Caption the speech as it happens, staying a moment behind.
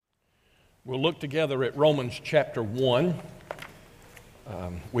We'll look together at Romans chapter 1.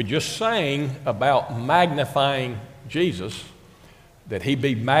 We just sang about magnifying Jesus, that he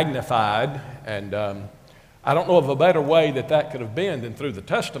be magnified, and I don't know of a better way that could have been than through the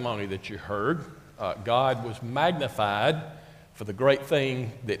testimony that you heard. God was magnified for the great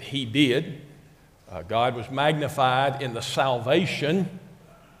thing that he did. God was magnified in the salvation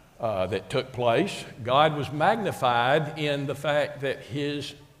that took place. God was magnified in the fact that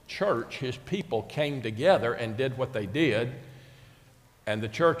his church, his people came together and did what they did, and the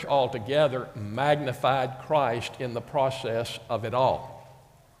church altogether magnified Christ in the process of it all.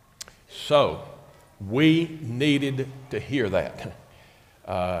 So we needed to hear that,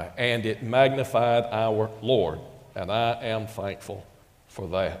 and it magnified our Lord, and I am thankful for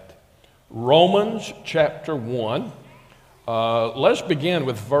that. Romans chapter 1, let's begin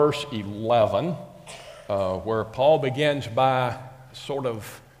with verse 11, where Paul begins by sort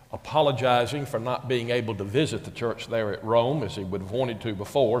of apologizing for not being able to visit the church there at Rome as he would have wanted to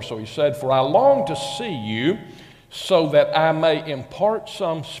before. So he said, "For I long to see you so that I may impart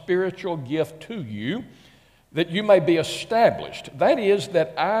some spiritual gift to you, that you may be established. That is,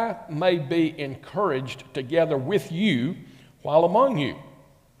 that I may be encouraged together with you while among you,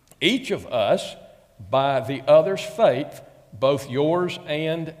 each of us by the other's faith, both yours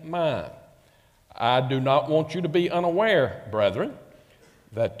and mine. I do not want you to be unaware, brethren,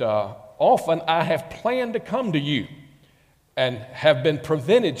 that often I have planned to come to you and have been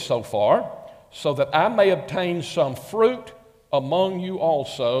prevented so far, so that I may obtain some fruit among you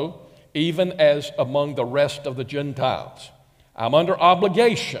also, even as among the rest of the Gentiles. I'm under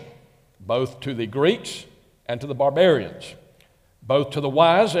obligation, both to the Greeks and to the barbarians, both to the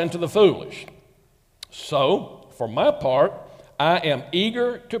wise and to the foolish. So, for my part, I am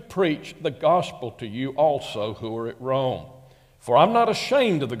eager to preach the gospel to you also who are at Rome. For I'm not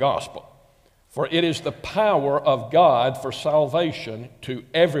ashamed of the gospel, for it is the power of God for salvation to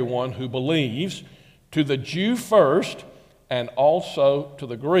everyone who believes, to the Jew first, and also to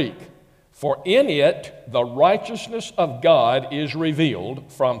the Greek. For in it the righteousness of God is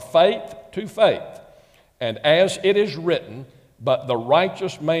revealed from faith to faith. And as it is written, but the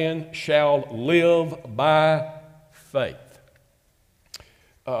righteous man shall live by faith."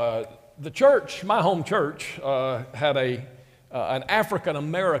 The church, my home church, had an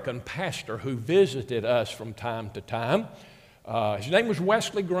African-American pastor who visited us from time to time. His name was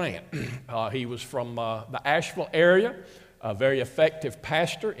Wesley Grant. He was from the Asheville area, a very effective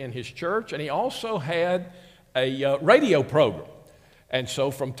pastor in his church, and he also had a radio program. And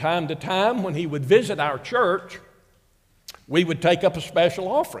so from time to time, when he would visit our church, we would take up a special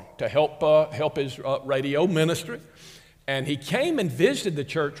offering to help his radio ministry. And he came and visited the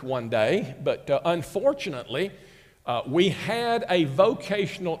church one day, but unfortunately, we had a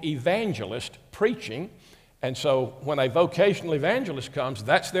vocational evangelist preaching, and so when a vocational evangelist comes,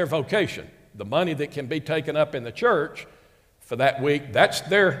 that's their vocation. The money that can be taken up in the church for that week, that's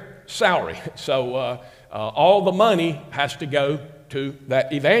their salary. So all the money has to go to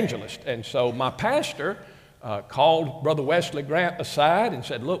that evangelist. And so my pastor called Brother Wesley Grant aside and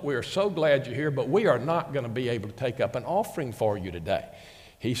said, "Look, we are so glad you're here, but we are not going to be able to take up an offering for you today."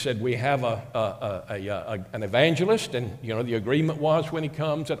 He said, "We have an evangelist, and the agreement was when he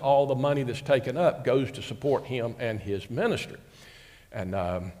comes that all the money that's taken up goes to support him and his ministry." And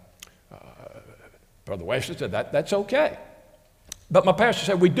Brother Wesley said, that's okay. But my pastor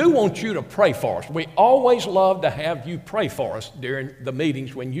said, "We do want you to pray for us. We always love to have you pray for us during the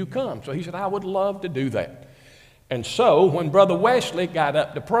meetings when you come." So he said, "I would love to do that." And so when Brother Wesley got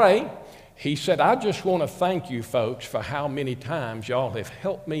up to pray, he said, "I just want to thank you folks for how many times y'all have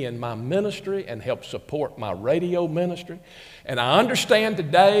helped me in my ministry and helped support my radio ministry. And I understand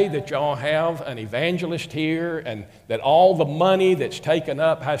today that y'all have an evangelist here and that all the money that's taken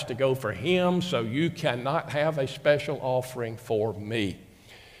up has to go for him, so you cannot have a special offering for me.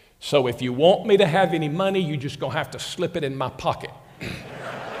 So if you want me to have any money, you just going to have to slip it in my pocket."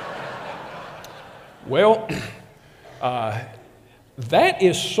 Well, that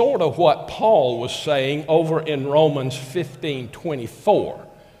is sort of what Paul was saying over in Romans 15:24.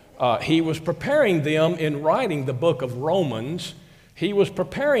 He was preparing them in writing the book of Romans. He was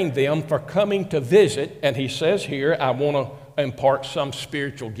preparing them for coming to visit, and he says here, "I want to impart some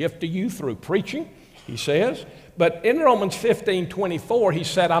spiritual gift to you through preaching," he says. But in Romans 15:24, he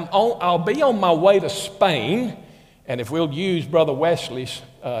said, I'll be on my way to Spain, and if we'll use Brother Wesley's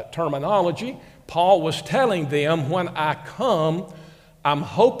terminology, Paul was telling them, when I come, I'm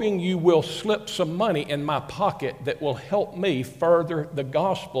hoping you will slip some money in my pocket that will help me further the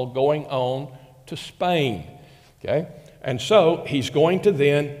gospel going on to Spain. Okay? And so he's going to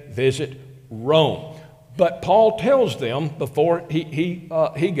then visit Rome. But Paul tells them before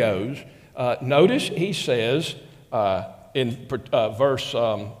he goes, notice he says in verse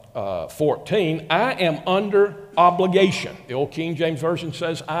 14, I am under obligation. The old King James Version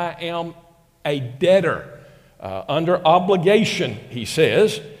says, I am a debtor. Under obligation, he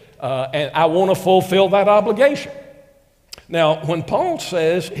says, and I want to fulfill that obligation. Now, when Paul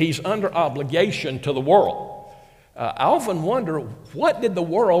says he's under obligation to the world, I often wonder, what did the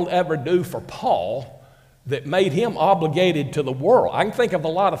world ever do for Paul that made him obligated to the world? I can think of a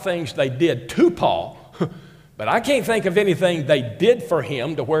lot of things they did to Paul, but I can't think of anything they did for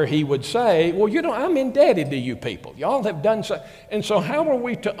him to where he would say, well, you know, I'm indebted to you people. Y'all have done so. And so how are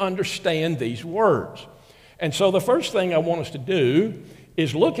we to understand these words? And so the first thing I want us to do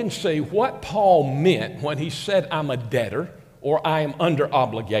is look and see what Paul meant when he said, I'm a debtor, or I am under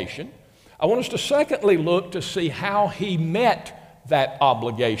obligation. I want us to secondly look to see how he met that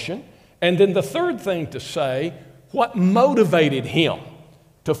obligation. And then the third thing to say, what motivated him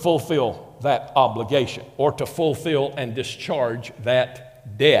to fulfill that obligation or to fulfill and discharge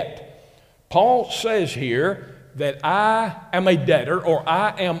that debt. Paul says here that I am a debtor or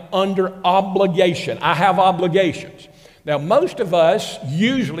I am under obligation. I have obligations. Now, most of us,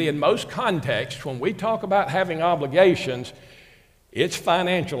 usually in most contexts, when we talk about having obligations, it's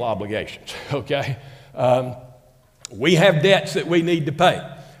financial obligations, okay? We have debts that we need to pay.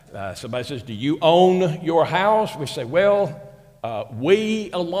 Somebody says, do you own your house? We say, well, we,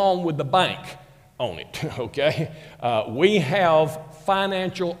 along with the bank, own it, okay? We have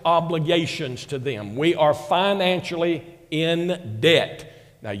financial obligations to them. We are financially in debt.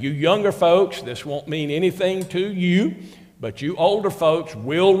 Now, you younger folks, this won't mean anything to you, but you older folks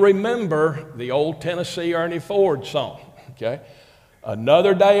will remember the old Tennessee Ernie Ford song, okay?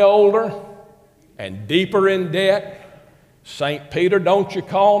 Another day older and deeper in debt. St. Peter, don't you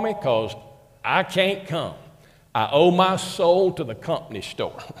call me, because I can't come. I owe my soul to the company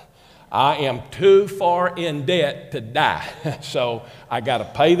store. I am too far in debt to die, so I got to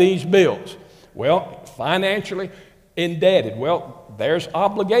pay these bills. Well, financially indebted. Well, there's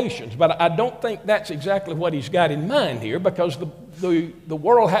obligations, but I don't think that's exactly what he's got in mind here, because the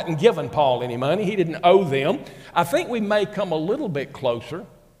world hadn't given Paul any money. He didn't owe them. I think we may come a little bit closer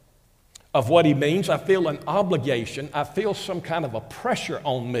of what he means. I feel an obligation. I feel some kind of a pressure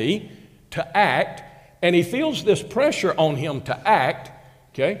on me to act, and he feels this pressure on him to act,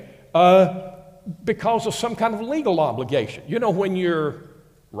 okay, because of some kind of legal obligation. You know, when you're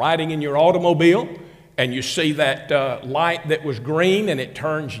riding in your automobile and you see that light that was green and it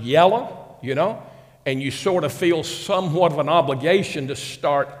turns yellow, you know, and you sort of feel somewhat of an obligation to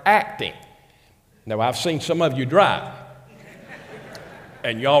start acting. Now, I've seen some of you drive,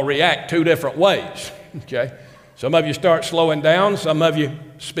 and y'all react two different ways, okay? Some of you start slowing down, some of you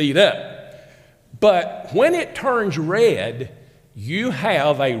speed up. But when it turns red, you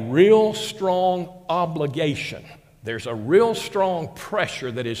have a real strong obligation. There's a real strong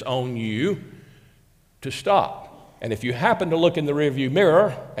pressure that is on you to stop. And if you happen to look in the rearview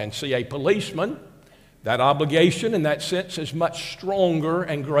mirror and see a policeman, that obligation in that sense is much stronger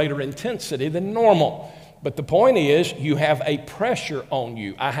and greater intensity than normal. But the point is, you have a pressure on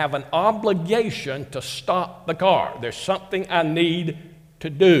you. I have an obligation to stop the car. There's something I need to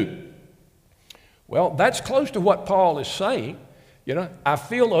do. Well, that's close to what Paul is saying. You know, I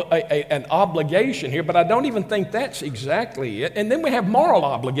feel an obligation here, but I don't even think that's exactly it. And then we have moral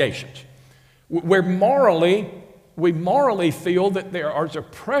obligations. We morally feel that there is a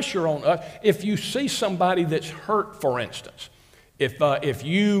pressure on us. If you see somebody that's hurt, for instance, if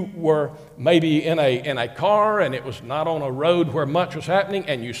you were maybe in a car and it was not on a road where much was happening,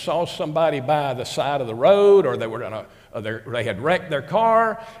 and you saw somebody by the side of the road, or they had wrecked their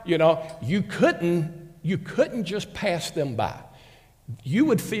car, you know, you couldn't just pass them by. You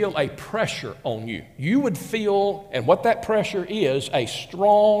would feel a pressure on you. You would feel, and what that pressure is, a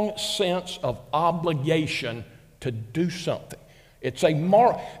strong sense of obligation to do something. It's a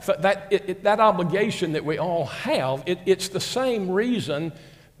moral, that obligation that we all have, it's the same reason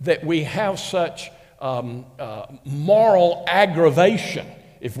that we have such moral aggravation,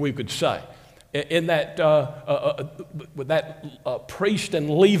 if we could say, in that, with that priest and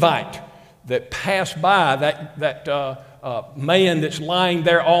Levite that passed by, that man that's lying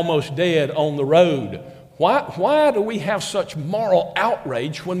there almost dead on the road. Why do we have such moral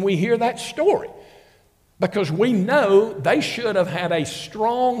outrage when we hear that story? Because we know they should have had a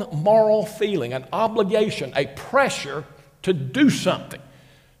strong moral feeling, an obligation, a pressure to do something.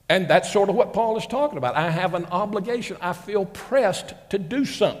 And that's sort of what Paul is talking about. I have an obligation. I feel pressed to do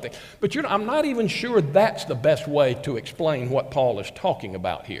something. But you know, I'm not even sure that's the best way to explain what Paul is talking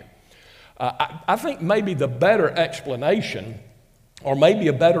about here. I think maybe the better explanation or maybe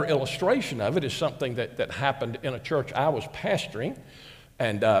a better illustration of it is something that happened in a church I was pastoring.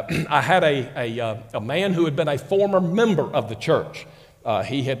 And I had a man who had been a former member of the church.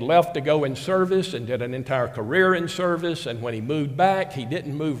 He had left to go in service and did an entire career in service. And when he moved back, he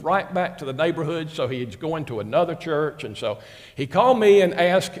didn't move right back to the neighborhood, so he was going to another church. And so he called me and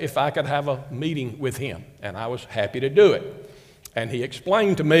asked if I could have a meeting with him. And I was happy to do it. And he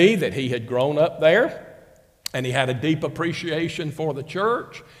explained to me that he had grown up there and he had a deep appreciation for the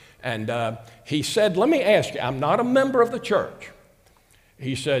church. And he said, let me ask you, I'm not a member of the church.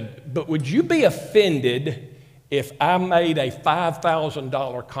 He said, but would you be offended if I made a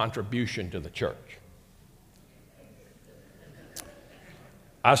 $5,000 contribution to the church?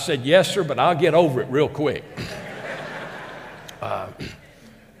 I said, yes, sir, but I'll get over it real quick.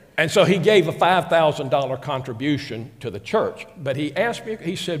 And so he gave a $5,000 contribution to the church. But he asked me,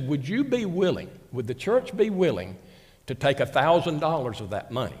 he said, would the church be willing to take $1,000 of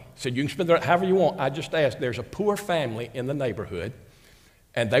that money? He said, you can spend it however you want. I just asked, there's a poor family in the neighborhood,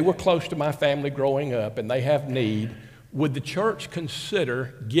 and they were close to my family growing up, and they have need. Would the church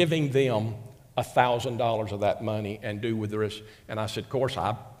consider giving them $1,000 of that money and do with the rest? And I said, of course,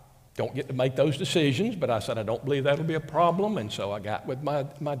 I don't get to make those decisions, but I said, I don't believe that'll be a problem. And so I got with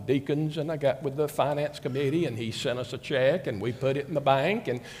my deacons and I got with the finance committee, and he sent us a check and we put it in the bank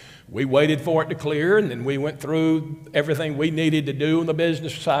and we waited for it to clear, and then we went through everything we needed to do on the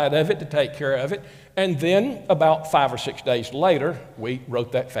business side of it to take care of it. And then about 5 or 6 days later, we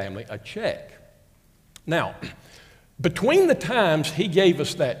wrote that family a check. Now, between the times he gave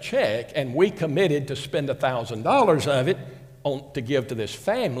us that check and we committed to spend $1,000 of it to give to this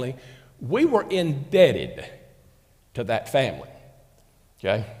family, we were indebted to that family.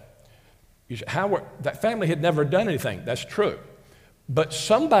 Okay? You say, that family had never done anything. That's true. But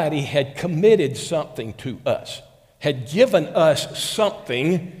somebody had committed something to us, had given us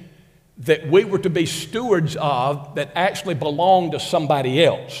something that we were to be stewards of that actually belonged to somebody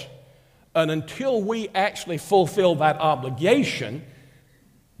else. And until we actually fulfill that obligation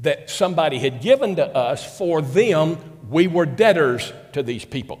that somebody had given to us for them, we were debtors to these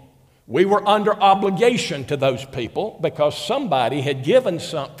people. We were under obligation to those people because somebody had given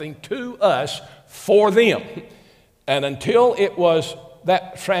something to us for them. And until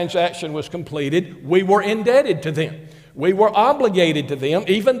that transaction was completed, we were indebted to them. We were obligated to them,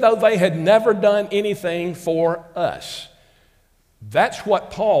 even though they had never done anything for us. That's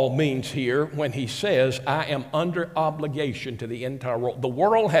what Paul means here when he says, I am under obligation to the entire world. The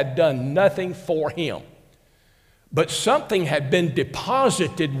world had done nothing for him, but something had been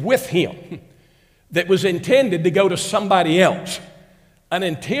deposited with him that was intended to go to somebody else. And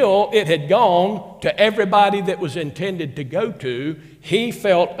until it had gone to everybody that was intended to go to, he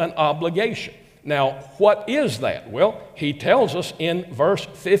felt an obligation. Now, what is that? Well, he tells us in verse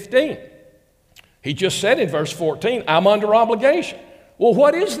 15. He just said in verse 14, I'm under obligation. Well,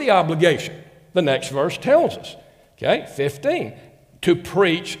 what is the obligation? The next verse tells us. Okay, 15, to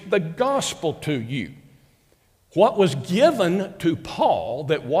preach the gospel to you. What was given to Paul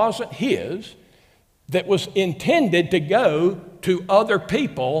that wasn't his, that was intended to go to other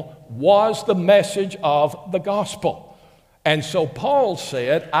people, was the message of the gospel. And so Paul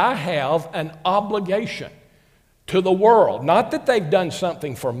said, I have an obligation to the world. Not that they've done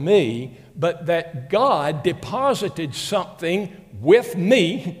something for me, but that God deposited something with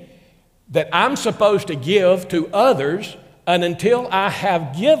me that I'm supposed to give to others. And until I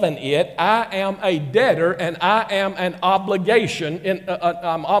have given it, I am a debtor and I am an obligation.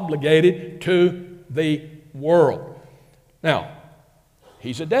 I'm obligated to the world. Now,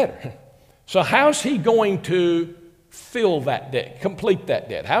 he's a debtor. So how's he going to fill that debt, complete that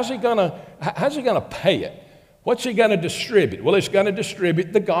debt? How's he going to pay it? What's he going to distribute? Well, he's going to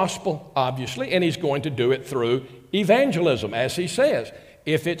distribute the gospel, obviously, and he's going to do it through evangelism, as he says.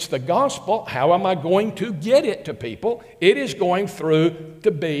 If it's the gospel, how am I going to get it to people? It is going through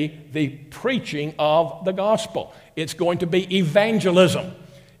to be the preaching of the gospel. It's going to be evangelism.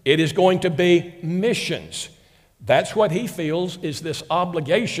 It is going to be missions. That's what he feels is this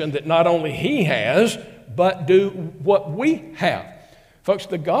obligation that not only he has, but do what we have. Folks,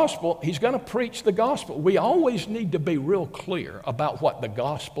 the gospel, he's going to preach the gospel. We always need to be real clear about what the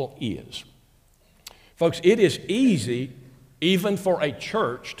gospel is. Folks, it is easy even for a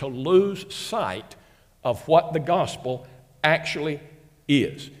church to lose sight of what the gospel actually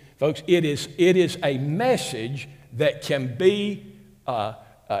is. Folks, it is a message that can be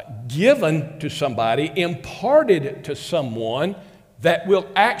given to somebody, imparted to someone that will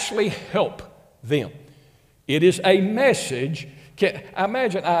actually help them. It is a message I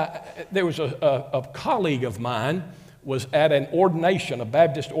imagine there was a colleague of mine was at an ordination, a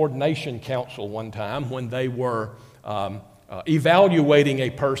Baptist ordination council one time when they were evaluating a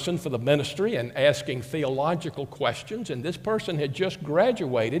person for the ministry and asking theological questions. And this person had just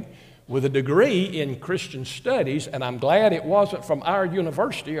graduated with a degree in Christian studies, and I'm glad it wasn't from our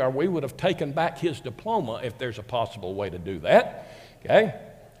university, or we would have taken back his diploma if there's a possible way to do that, okay?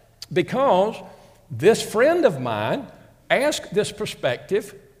 Because this friend of mine asked this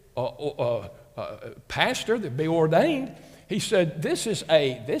prospective pastor that be ordained, he said, this is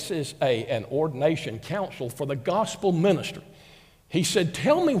an ordination council for the gospel ministry. He said,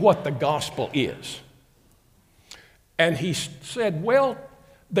 tell me what the gospel is. And he said, well,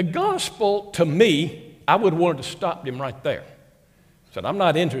 the gospel to me, I would want to stop him right there. He said, I'm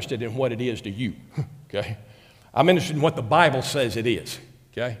not interested in what it is to you, okay? I'm interested in what the Bible says it is,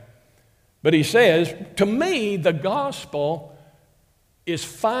 okay? But he says, to me, the gospel is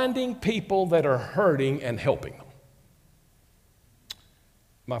finding people that are hurting and helping them.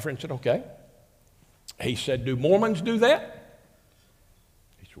 My friend said, okay. He said, do Mormons do that?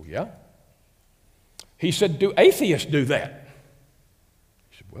 He said, well, yeah. He said, do atheists do that?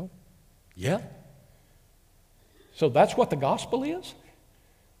 He said, well, yeah. So that's what the gospel is?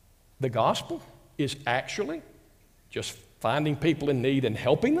 The gospel is actually just finding people in need and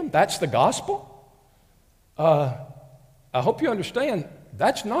helping them? That's the gospel? I hope you understand,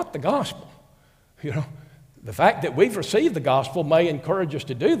 that's not the gospel. You know, the fact that we've received the gospel may encourage us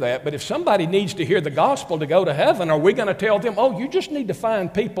to do that, but if somebody needs to hear the gospel to go to heaven, are we going to tell them, oh, you just need to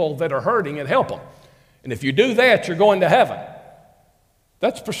find people that are hurting and help them? And if you do that, you're going to heaven.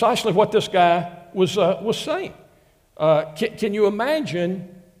 That's precisely what this guy was saying. Can you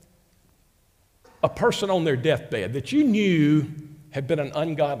imagine a person on their deathbed that you knew had been an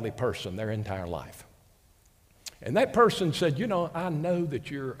ungodly person their entire life? And that person said, you know, I know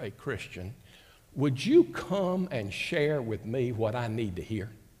that you're a Christian. Would you come and share with me what I need to hear?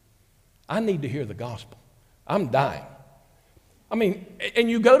 I need to hear the gospel. I'm dying. I mean, and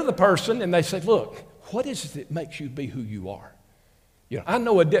you go to the person and they say, look, what is it that makes you be who you are? You know, I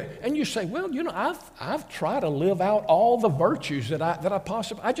know and you say, well, you know, I've tried to live out all the virtues that I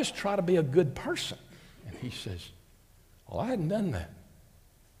possibly, I just try to be a good person. And he says, well, I hadn't done that.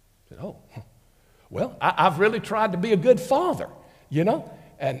 I said, oh, well, I've really tried to be a good father, you know,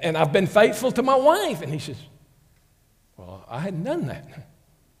 and I've been faithful to my wife. And he says, well, I hadn't done that.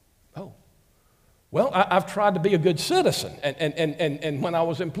 Oh, well, I've tried to be a good citizen. And when I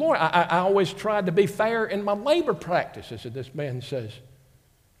was employed, I always tried to be fair in my labor practices. And this man says,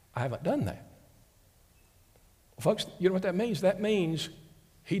 I haven't done that. Well, folks, you know what that means? That means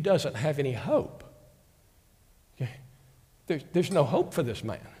he doesn't have any hope. Okay? There's no hope for this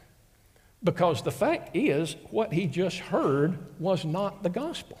man. Because the fact is, what he just heard was not the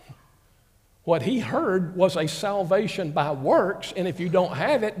gospel. What he heard was a salvation by works, and if you don't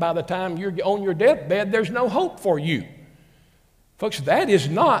have it by the time you're on your deathbed, there's no hope for you. Folks, that is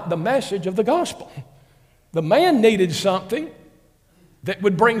not the message of the gospel. The man needed something that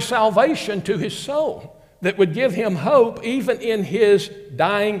would bring salvation to his soul, that would give him hope even in his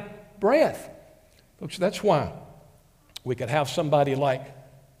dying breath. Folks, that's why we could have somebody like,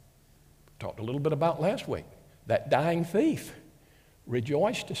 talked a little bit about last week, that dying thief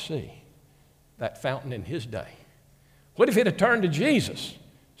rejoiced to see that fountain in his day. What if he'd have turned to Jesus,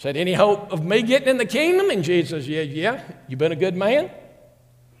 said, any hope of me getting in the kingdom? And Jesus, yeah, you've been a good man?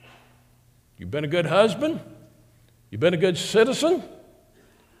 You've been a good husband? You've been a good citizen?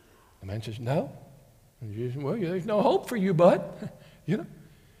 The man says, no. And Jesus, well, there's no hope for you, bud. You know,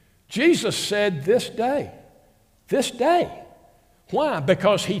 Jesus said this day. Why?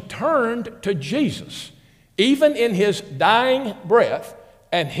 Because he turned to Jesus, even in his dying breath,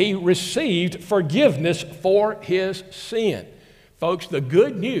 and he received forgiveness for his sin. Folks, the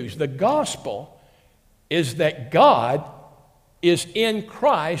good news, the gospel, is that God is in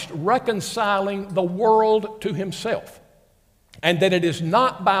Christ reconciling the world to himself, and that it is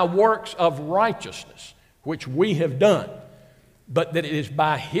not by works of righteousness, which we have done, but that it is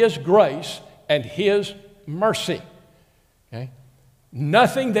by his grace and his mercy. Okay?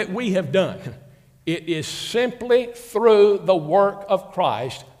 Nothing that we have done. It is simply through the work of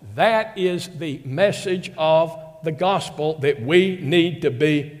Christ. That is the message of the gospel that we need to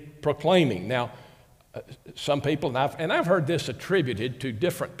be proclaiming. Now, some people, and I've heard this attributed to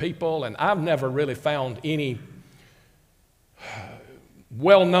different people, and I've never really found any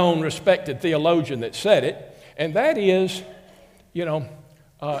well-known, respected theologian that said it, and that is, you know,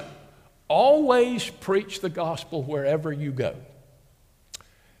 always preach the gospel wherever you go.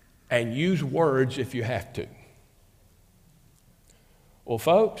 And use words if you have to. Well,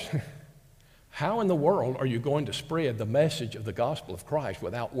 folks, how in the world are you going to spread the message of the gospel of Christ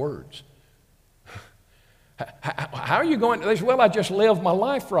without words? How are you going to, they say, well, I just lived my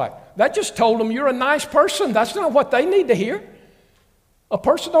life right. That just told them you're a nice person. That's not what they need to hear. A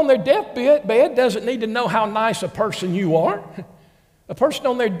person on their deathbed doesn't need to know how nice a person you are. A person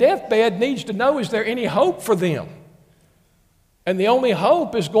on their deathbed needs to know, is there any hope for them? And the only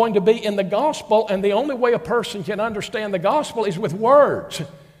hope is going to be in the gospel, and the only way a person can understand the gospel is with words,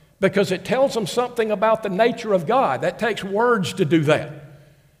 because it tells them something about the nature of God. That takes words to do that.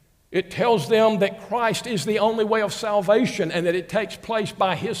 It tells them that Christ is the only way of salvation and that it takes place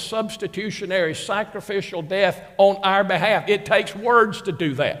by His substitutionary sacrificial death on our behalf. It takes words to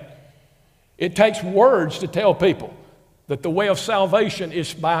do that. It takes words to tell people that the way of salvation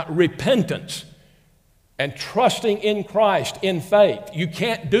is by repentance and trusting in Christ in faith. You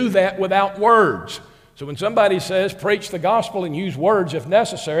can't do that without words. So when somebody says, preach the gospel and use words if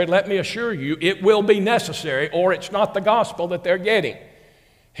necessary, let me assure you, it will be necessary, or it's not the gospel that they're getting.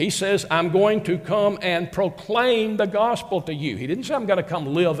 He says, I'm going to come and proclaim the gospel to you. He didn't say, I'm going to come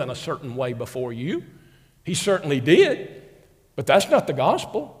live in a certain way before you. He certainly did, but that's not the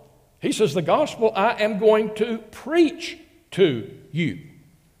gospel. He says, the gospel I am going to preach to you.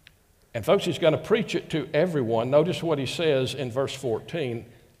 And folks, he's going to preach it to everyone. Notice what he says in verse 14.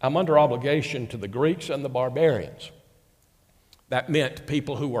 I'm under obligation to the Greeks and the barbarians. That meant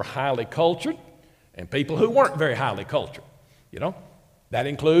people who were highly cultured and people who weren't very highly cultured. You know, that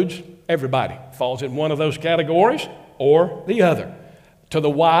includes everybody. Falls in one of those categories or the other. To the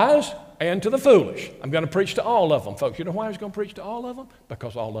wise and to the foolish. I'm going to preach to all of them, folks. You know why he's going to preach to all of them?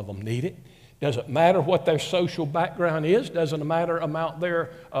 Because all of them need it. Doesn't matter what their social background is. Doesn't matter about their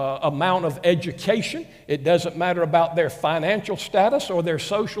amount of education. It doesn't matter about their financial status or their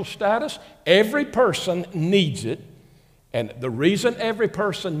social status. Every person needs it. And the reason every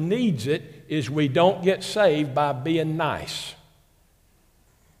person needs it is we don't get saved by being nice.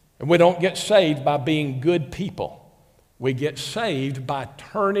 And we don't get saved by being good people. We get saved by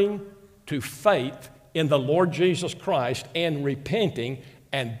turning to faith in the Lord Jesus Christ and repenting.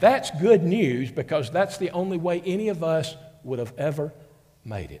 And that's good news, because that's the only way any of us would have ever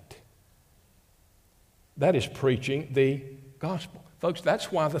made it. That is preaching the gospel. Folks,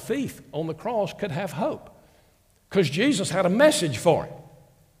 that's why the thief on the cross could have hope, because Jesus had a message for him.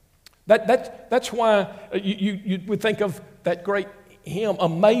 That's why you would think of that great hymn,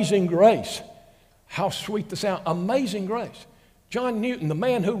 Amazing Grace. How sweet the sound, Amazing Grace. John Newton, the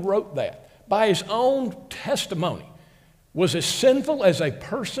man who wrote that, by his own testimony, was as sinful as a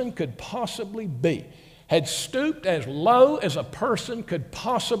person could possibly be, had stooped as low as a person could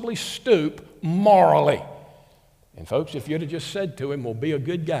possibly stoop morally. And folks, if you'd have just said to him, well, be a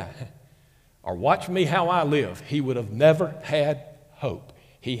good guy, or watch me how I live, he would have never had hope.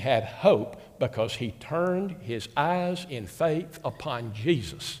 He had hope because he turned his eyes in faith upon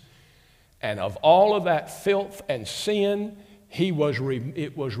Jesus. And of all of that filth and sin, it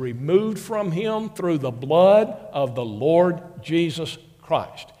was removed from him through the blood of the Lord Jesus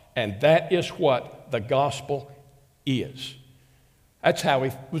Christ. And that is what the gospel is. That's how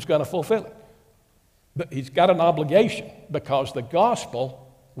he was going to fulfill it. But he's got an obligation, because the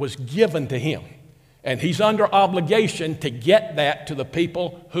gospel was given to him. And he's under obligation to get that to the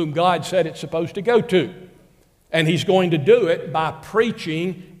people whom God said it's supposed to go to. And he's going to do it by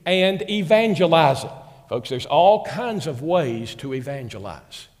preaching and evangelizing. Folks, there's all kinds of ways to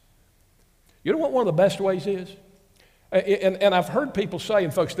evangelize. You know what one of the best ways is? And I've heard people say,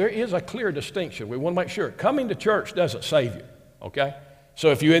 and folks, there is a clear distinction. We want to make sure. Coming to church doesn't save you, okay?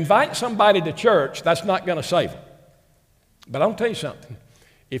 So if you invite somebody to church, that's not going to save them. But I'll tell you something.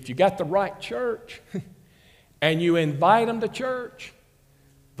 If you got the right church and you invite them to church,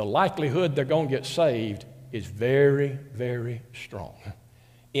 the likelihood they're going to get saved is very, very strong.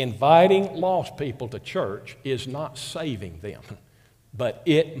 Inviting lost people to church is not saving them, but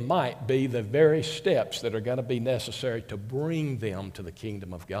it might be the very steps that are going to be necessary to bring them to the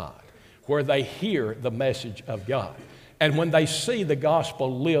kingdom of God, where they hear the message of God. And when they see the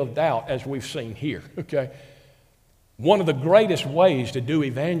gospel lived out, as we've seen here, okay? One of the greatest ways to do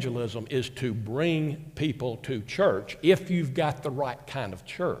evangelism is to bring people to church if you've got the right kind of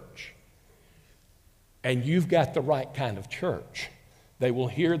church. And you've got the right kind of church. They will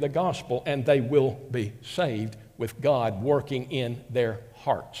hear the gospel and they will be saved with God working in their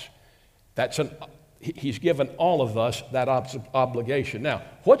hearts. He's given all of us that obligation. Now,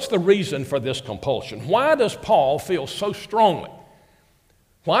 what's the reason for this compulsion? Why does Paul feel so strongly?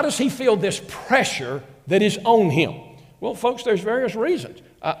 Why does he feel this pressure that is on him? Well, folks, there's various reasons.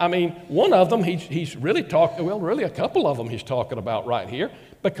 I mean, one of them he's really talking, well, really a couple of them he's talking about right here,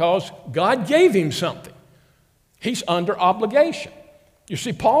 because God gave him something. He's under obligation. You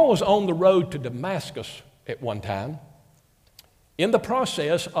see, Paul was on the road to Damascus at one time in the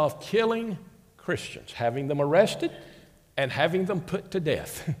process of killing Christians, having them arrested and having them put to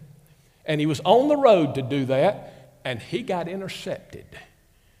death. And he was on the road to do that, and he got intercepted.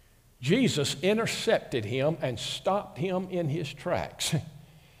 Jesus intercepted him and stopped him in his tracks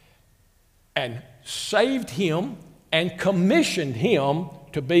and saved him and commissioned him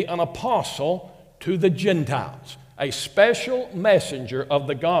to be an apostle to the Gentiles, a special messenger of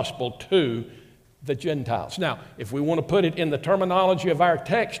the gospel to the Gentiles. Now, if we want to put it in the terminology of our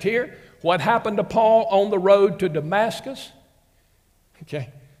text here, what happened to Paul on the road to Damascus? Okay,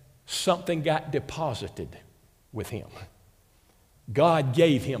 something got deposited with him. God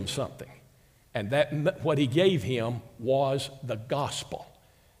gave him something, and that what he gave him was the gospel,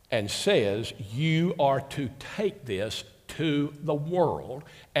 and says you are to take this to the world.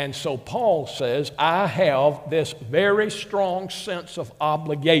 And so Paul says, I have this very strong sense of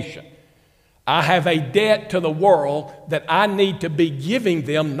obligation. I have a debt to the world that I need to be giving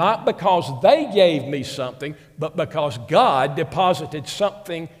them, not because they gave me something, but because God deposited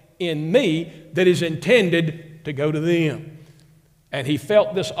something in me that is intended to go to them. And he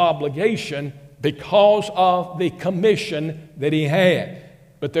felt this obligation because of the commission that he had.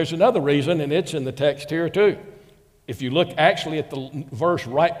 But there's another reason, and it's in the text here too. If you look actually at the verse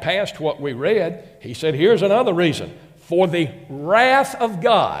right past what we read, he said, here's another reason. For the wrath of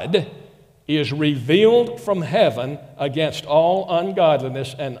God is revealed from heaven against all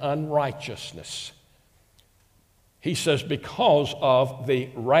ungodliness and unrighteousness. He says, because of the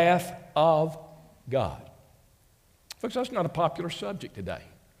wrath of God. Folks, that's not a popular subject today.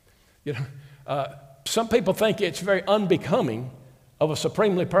 You know, some people think it's very unbecoming of a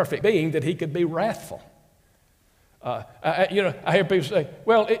supremely perfect being that he could be wrathful. I hear people say,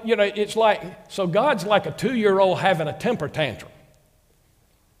 well, it's like, so God's like a 2-year-old having a temper tantrum.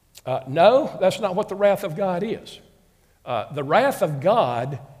 No, that's not what the wrath of God is. The wrath of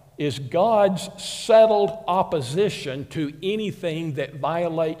God is God's settled opposition to anything that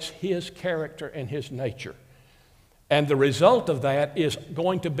violates his character and his nature. And the result of that is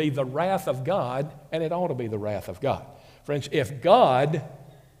going to be the wrath of God, and it ought to be the wrath of God. Friends, if God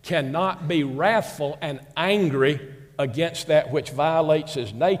cannot be wrathful and angry against that which violates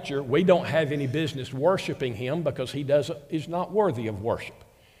his nature, we don't have any business worshiping him, because he's not worthy of worship.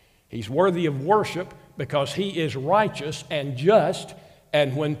 He's worthy of worship because he is righteous and just,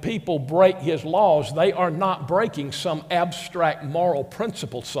 and when people break his laws, they are not breaking some abstract moral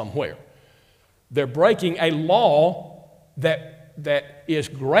principle somewhere. They're breaking a law that is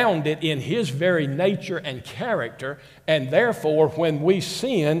grounded in his very nature and character, and therefore when we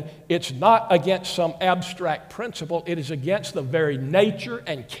sin, it's not against some abstract principle, it is against the very nature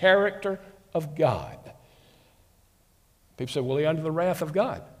and character of God. People say, well, he's under the wrath of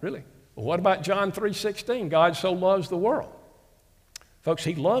God. Really? Well, what about John 3:16? God so loves the world. Folks,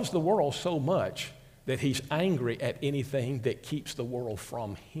 he loves the world so much that he's angry at anything that keeps the world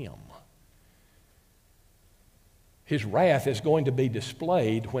from him. His wrath is going to be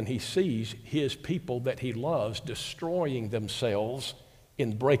displayed when he sees his people that he loves destroying themselves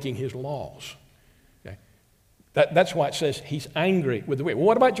in breaking his laws. Okay? That's why it says he's angry with the wicked. Well,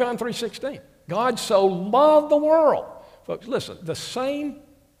 what about John 3:16? God so loved the world. Folks, listen, the same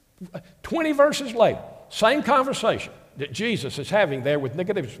 20 verses later, same conversation that Jesus is having there with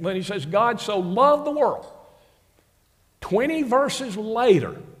Nicodemus when he says, God so loved the world. 20 verses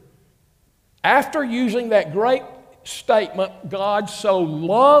later, after using that great statement, God so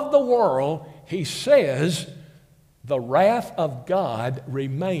loved the world, he says, the wrath of God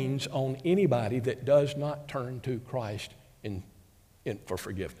remains on anybody that does not turn to Christ for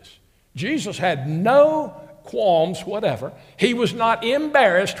forgiveness. Jesus had no qualms whatever. He was not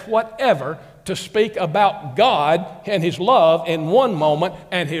embarrassed whatever to speak about God and his love in one moment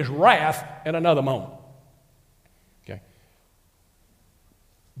and his wrath in another moment. Okay?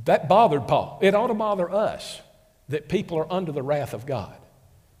 That bothered Paul. It ought to bother us that people are under the wrath of God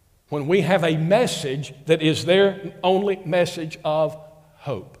when we have a message that is their only message of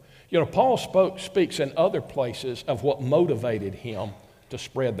hope. You know, Paul speaks in other places of what motivated him to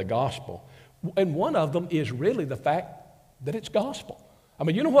spread the gospel. And one of them is really the fact that it's gospel. I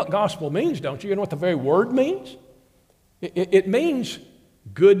mean, you know what gospel means, don't you? You know what the very word means? It means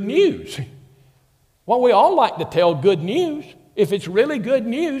good news. Well, we all like to tell good news. If it's really good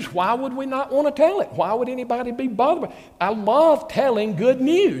news, why would we not want to tell it? Why would anybody be bothered by it? I love telling good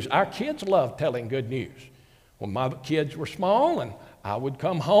news. Our kids love telling good news. When my kids were small and I would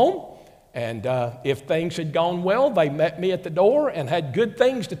come home, and if things had gone well, they met me at the door and had good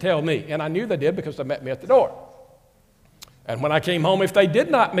things to tell me. And I knew they did because they met me at the door. And when I came home, if they did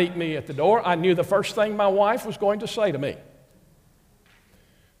not meet me at the door, I knew the first thing my wife was going to say to me,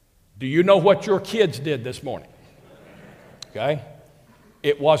 do you know what your kids did this morning? Okay?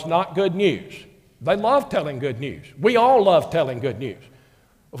 It was not good news. They love telling good news. We all love telling good news.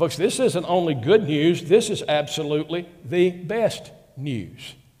 Well, folks, this isn't only good news, this is absolutely the best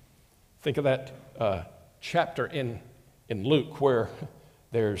news. Think of that chapter in Luke where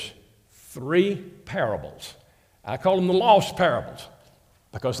there's 3 parables. I call them the lost parables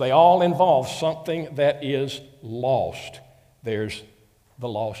because they all involve something that is lost. There's the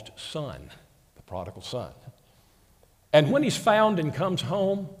lost son, the prodigal son. And when he's found and comes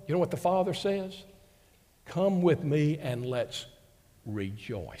home, you know what the father says? Come with me and let's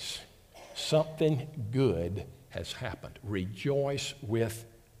rejoice. Something good has happened. Rejoice with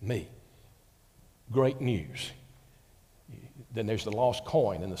me. Great news. Then there's the lost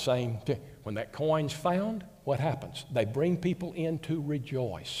coin in the same thing. When that coin's found, what happens? They bring people in to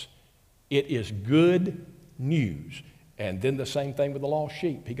rejoice. It is good news. And then the same thing with the lost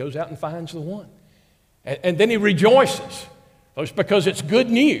sheep. He goes out and finds the one. And then he rejoices. It's because it's good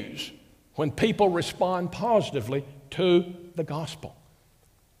news when people respond positively to the gospel.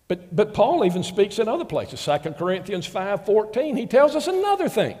 But Paul even speaks in other places. 2 Corinthians 5:14, he tells us another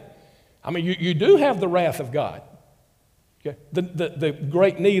thing. I mean, you do have the wrath of God. Okay? The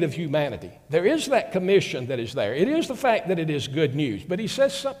great need of humanity. There is that commission that is there. It is the fact that it is good news. But he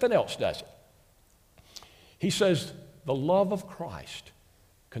says something else, doesn't he? He says, the love of Christ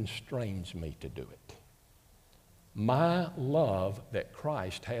constrains me to do it. My love that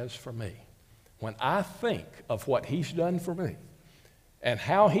Christ has for me. When I think of what he's done for me and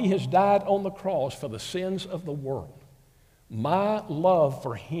how he has died on the cross for the sins of the world, my love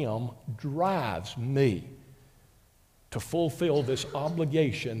for him drives me to fulfill this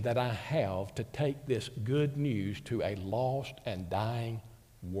obligation that I have to take this good news to a lost and dying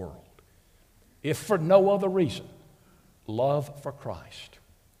world. If for no other reason, love for Christ.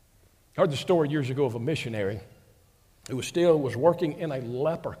 I heard the story years ago of a missionary who was working in a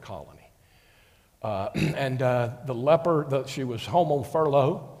leper colony. The leper, she was home on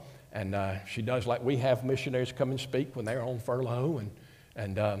furlough, and she does like we have missionaries come and speak when they're on furlough,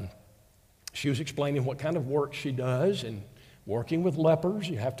 and she was explaining what kind of work she does, and working with lepers,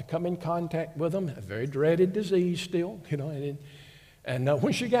 you have to come in contact with them, a very dreaded disease still, you know, and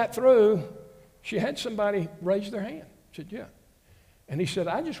when she got through, she had somebody raise their hand. She said, yeah. And he said,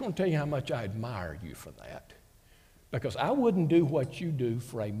 I just want to tell you how much I admire you for that, because I wouldn't do what you do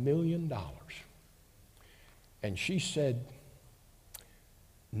for $1 million. And she said,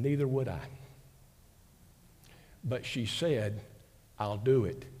 neither would I. But she said, I'll do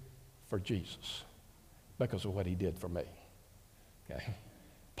it for Jesus because of what he did for me. Okay?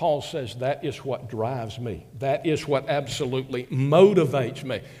 Paul says that is what drives me. That is what absolutely motivates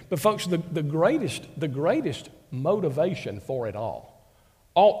me. But folks, the greatest motivation for it all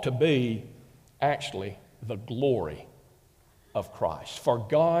ought to be actually the glory of Christ. For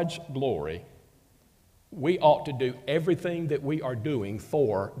God's glory, we ought to do everything that we are doing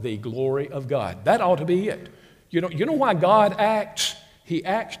for the glory of God. That ought to be it. You know why God acts? He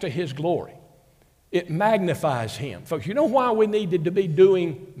acts to his glory. It magnifies him. Folks, you know why we needed to be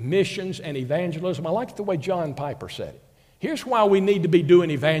doing missions and evangelism? I like the way John Piper said it. Here's why we need to be doing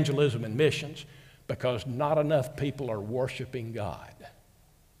evangelism and missions, because not enough people are worshiping God.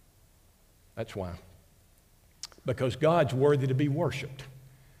 That's why. Because God's worthy to be worshiped.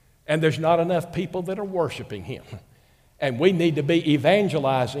 And there's not enough people that are worshiping him. And we need to be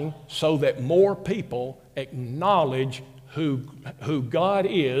evangelizing so that more people acknowledge who God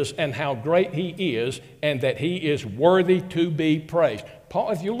is and how great he is, and that he is worthy to be praised.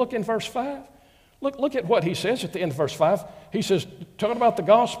 Paul, if you look in verse 5, look at what he says at the end of verse 5. He says, talking about the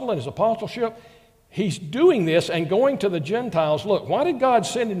gospel and his apostleship, he's doing this and going to the Gentiles. Look, why did God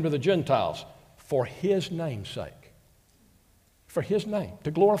send him to the Gentiles? For his name's sake. For his name,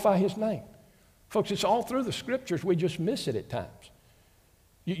 to glorify his name. Folks, it's all through the scriptures. We just miss it at times.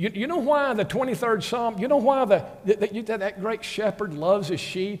 You know why the 23rd Psalm, you know why that great shepherd loves his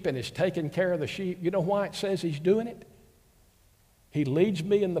sheep and is taking care of the sheep? You know why it says he's doing it? He leads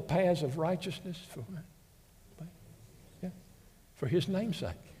me in the paths of righteousness for his name's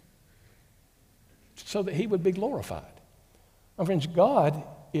sake, so that he would be glorified. My friends, God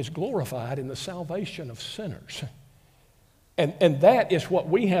is glorified in the salvation of sinners. And that is what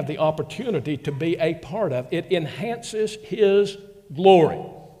we have the opportunity to be a part of. It enhances his glory.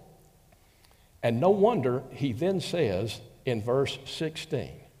 And no wonder he then says in verse 16,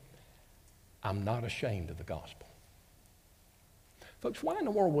 I'm not ashamed of the gospel. Folks, why in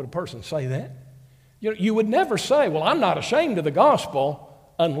the world would a person say that? You would never say, well, I'm not ashamed of the gospel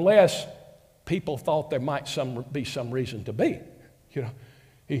unless people thought there might be some reason to be.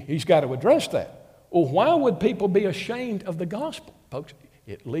 He's got to address that. Well, why would people be ashamed of the gospel? Folks,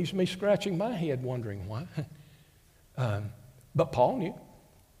 it leaves me scratching my head wondering why. But Paul knew.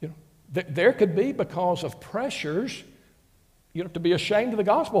 There could be because of pressures, to be ashamed of the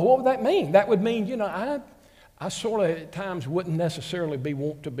gospel. What would that mean? That would mean, I sort of at times wouldn't necessarily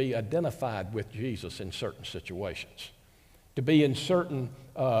want to be identified with Jesus in certain situations. To be in certain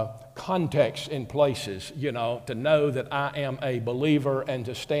contexts in places, to know that I am a believer and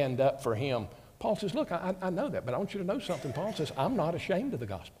to stand up for him. Paul says, look, I know that, but I want you to know something. Paul says, I'm not ashamed of the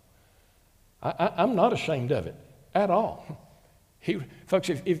gospel. I'm not ashamed of it at all. Folks,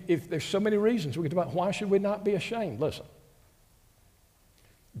 if there's so many reasons we could talk about why should we not be ashamed, listen.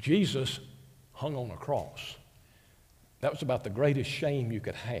 Jesus hung on a cross. That was about the greatest shame you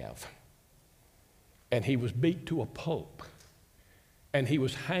could have. And he was beat to a pulp. And he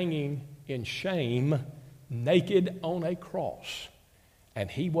was hanging in shame, naked on a cross.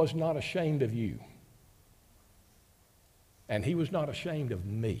 And he was not ashamed of you. And he was not ashamed of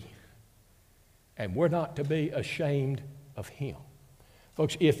me. And we're not to be ashamed of him.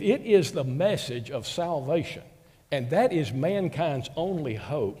 Folks, if it is the message of salvation, and that is mankind's only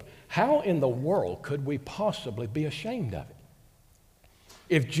hope, how in the world could we possibly be ashamed of it?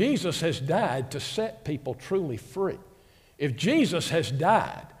 If Jesus has died to set people truly free, if Jesus has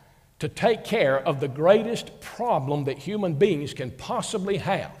died to take care of the greatest problem that human beings can possibly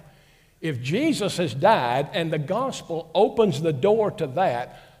have, if Jesus has died and the gospel opens the door to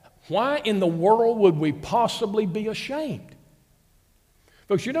that, why in the world would we possibly be ashamed?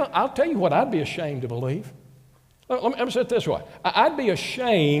 Folks, I'll tell you what I'd be ashamed to believe. Let me say it this way. I'd be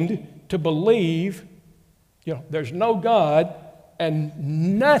ashamed to believe, there's no God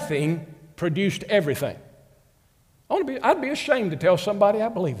and nothing produced everything. I'd be ashamed to tell somebody I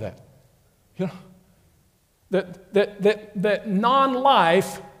believe that. That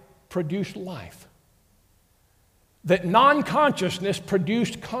non-life produced life. That non-consciousness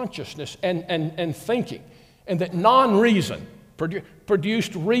produced consciousness and thinking. And that non-reason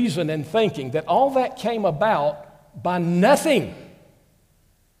produced reason and thinking. That all that came about by nothing.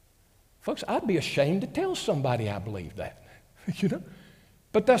 Folks, I'd be ashamed to tell somebody I believe that.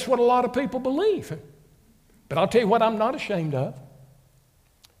 But that's what a lot of people believe. But I'll tell you what I'm not ashamed of.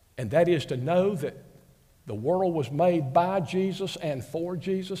 And that is to know that the world was made by Jesus and for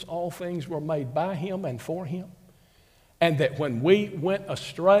Jesus. All things were made by him and for him. And that when we went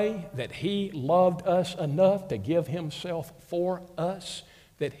astray, that he loved us enough to give himself for us,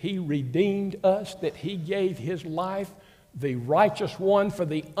 that he redeemed us, that he gave his life, the righteous one for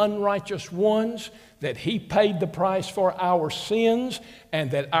the unrighteous ones, that he paid the price for our sins,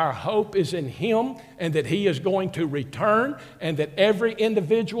 and that our hope is in him, and that he is going to return, and that every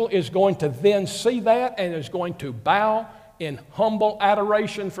individual is going to then see that and is going to bow in humble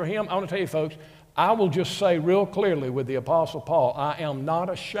adoration for him. I want to tell you, folks, I will just say real clearly with the Apostle Paul, I am not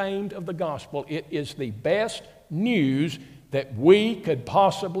ashamed of the gospel. It is the best news that we could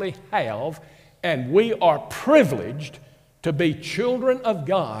possibly have, and we are privileged to be children of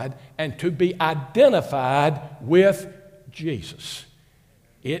God and to be identified with Jesus.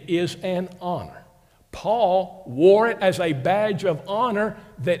 It is an honor. Paul wore it as a badge of honor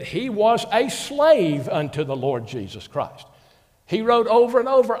that he was a slave unto the Lord Jesus Christ. He wrote over and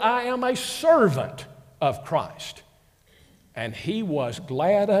over, I am a servant of Christ. And he was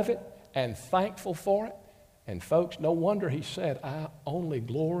glad of it and thankful for it. And folks, no wonder he said, I only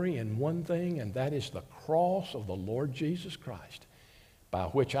glory in one thing, and that is the cross of the Lord Jesus Christ, by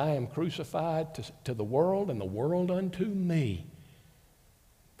which I am crucified to the world and the world unto me.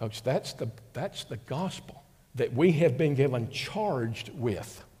 Folks, that's the gospel that we have been given charged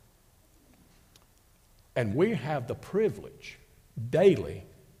with. And we have the privilege daily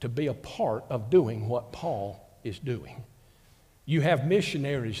to be a part of doing what Paul is doing. You have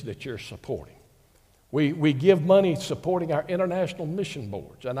missionaries that you're supporting. We give money supporting our international mission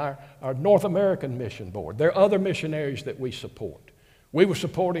boards and our North American mission board. There are other missionaries that we support. We were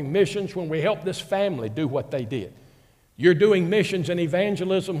supporting missions when we helped this family do what they did. You're doing missions and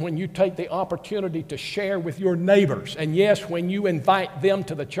evangelism when you take the opportunity to share with your neighbors. And yes, when you invite them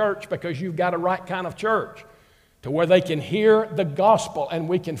to the church because you've got a right kind of church to where they can hear the gospel and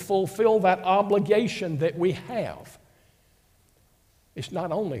we can fulfill that obligation that we have. It's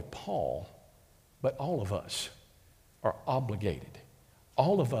not only Paul, but all of us are obligated.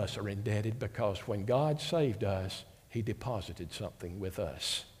 All of us are indebted because when God saved us, He deposited something with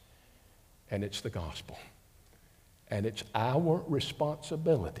us, and it's the gospel. And it's our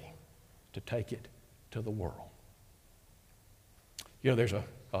responsibility to take it to the world. You know, there's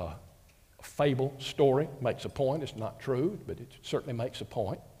a fable story, makes a point. It's not true, but it certainly makes a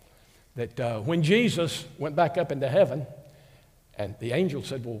point, that when Jesus went back up into heaven, and the angel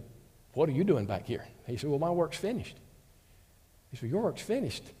said, well, what are you doing back here? He said, well, my work's finished. He said, your work's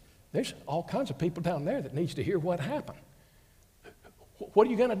finished. There's all kinds of people down there that needs to hear what happened. What are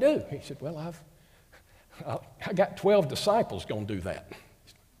you going to do? He said, well, I got 12 disciples going to do that.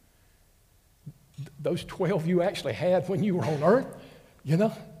 Those 12 you actually had when you were on earth, you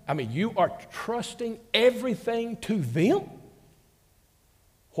know? I mean, you are trusting everything to them?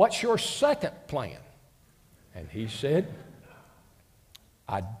 What's your second plan? And he said,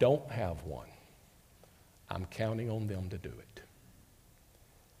 I don't have one. I'm counting on them to do it.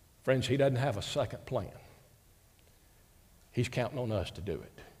 Friends, he doesn't have a second plan. He's counting on us to do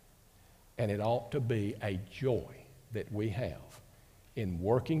it. And it ought to be a joy that we have in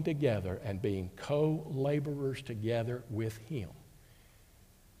working together and being co-laborers together with him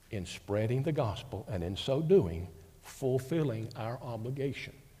in spreading the gospel, and in so doing, fulfilling our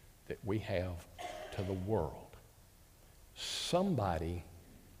obligation that we have to the world. Somebody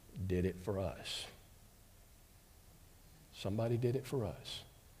did it for us. Somebody did it for us.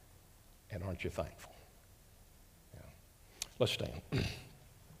 And aren't you thankful? Yeah. Let's stand.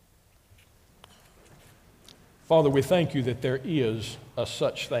 Father, we thank you that there is a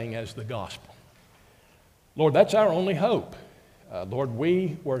such thing as the gospel. Lord, that's our only hope. Lord,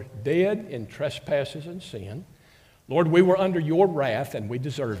 we were dead in trespasses and sin. Lord, we were under your wrath and we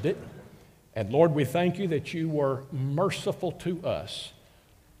deserved it. And Lord, we thank you that you were merciful to us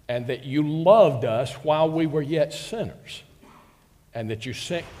and that you loved us while we were yet sinners, and that you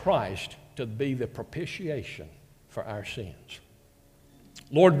sent Christ to be the propitiation for our sins.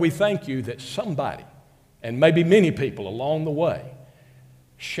 Lord, we thank you that somebody, and maybe many people along the way,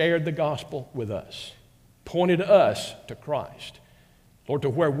 shared the gospel with us, pointed us to Christ, Lord, to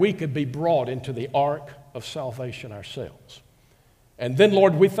where we could be brought into the ark of salvation ourselves. And then,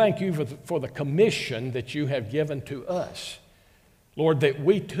 Lord, we thank you for the commission that you have given to us. Lord, that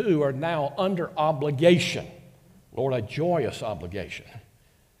we too are now under obligation, Lord, a joyous obligation,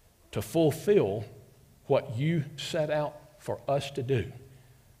 to fulfill what you set out for us to do.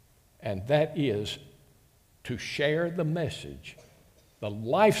 And that is to share the message, the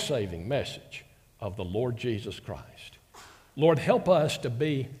life-saving message of the Lord Jesus Christ. Lord, help us to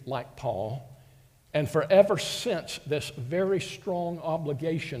be like Paul and forever sense this very strong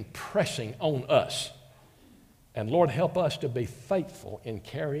obligation pressing on us. And Lord, help us to be faithful in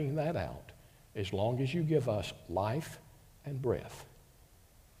carrying that out as long as you give us life and breath.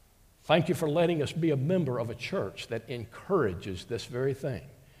 Thank you for letting us be a member of a church that encourages this very thing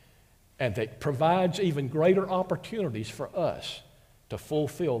and that provides even greater opportunities for us to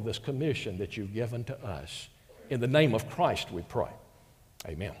fulfill this commission that you've given to us. In the name of Christ we pray.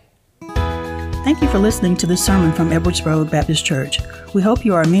 Amen. Thank you for listening to this sermon from Edwards Road Baptist Church. We hope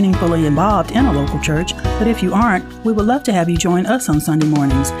you are meaningfully involved in a local church, but if you aren't, we would love to have you join us on Sunday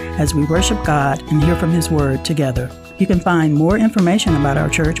mornings as we worship God and hear from His Word together. You can find more information about our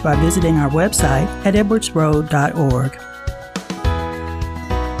church by visiting our website at edwardsroad.org.